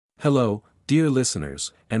Hello, dear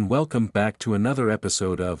listeners, and welcome back to another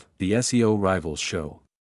episode of the SEO Rivals Show.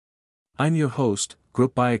 I'm your host,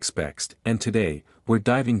 Group by Expext, and today, we're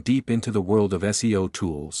diving deep into the world of SEO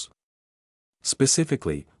tools.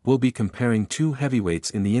 Specifically, we'll be comparing two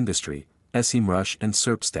heavyweights in the industry, SEMrush and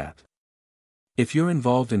Serpstat. If you're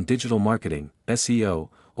involved in digital marketing, SEO,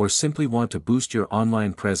 or simply want to boost your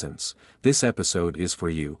online presence, this episode is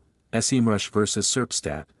for you. SEMrush versus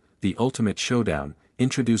Serpstat, the ultimate showdown.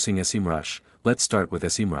 Introducing SEMrush. Let's start with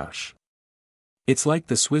SEMrush. It's like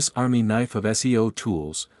the Swiss Army knife of SEO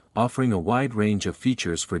tools, offering a wide range of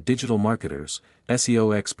features for digital marketers,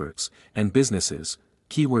 SEO experts, and businesses.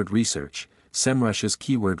 Keyword research. SEMrush's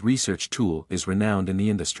keyword research tool is renowned in the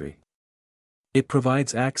industry. It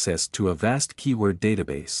provides access to a vast keyword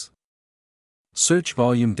database, search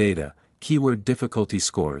volume data, keyword difficulty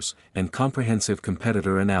scores, and comprehensive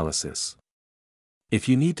competitor analysis. If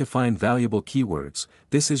you need to find valuable keywords,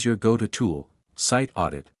 this is your go-to tool. Site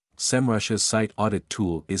audit. SEMrush's site audit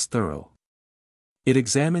tool is thorough. It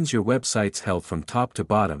examines your website's health from top to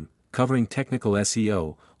bottom, covering technical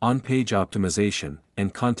SEO, on-page optimization,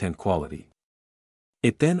 and content quality.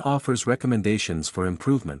 It then offers recommendations for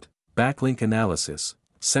improvement. Backlink analysis.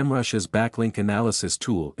 SEMrush's backlink analysis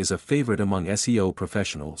tool is a favorite among SEO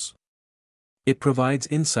professionals. It provides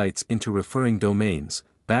insights into referring domains,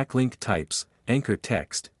 backlink types, anchor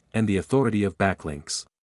text, and the authority of backlinks.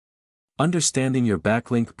 Understanding your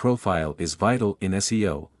backlink profile is vital in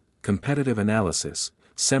SEO. Competitive analysis.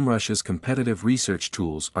 SEMrush's competitive research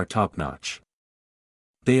tools are top-notch.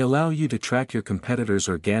 They allow you to track your competitors'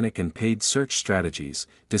 organic and paid search strategies,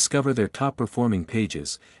 discover their top-performing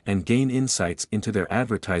pages, and gain insights into their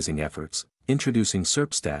advertising efforts. Introducing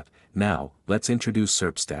Serpstat. Now, let's introduce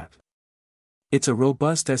Serpstat. It's a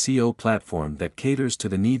robust SEO platform that caters to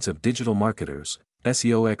the needs of digital marketers,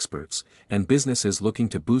 SEO experts, and businesses looking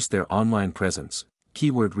to boost their online presence.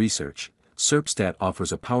 Keyword research. Serpstat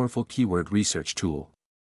offers a powerful keyword research tool.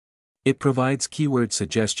 It provides keyword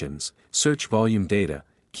suggestions, search volume data,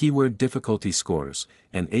 keyword difficulty scores,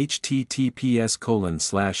 and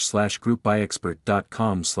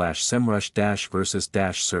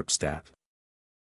https://groupbyexpert.com/semrush-versus-Serpstat.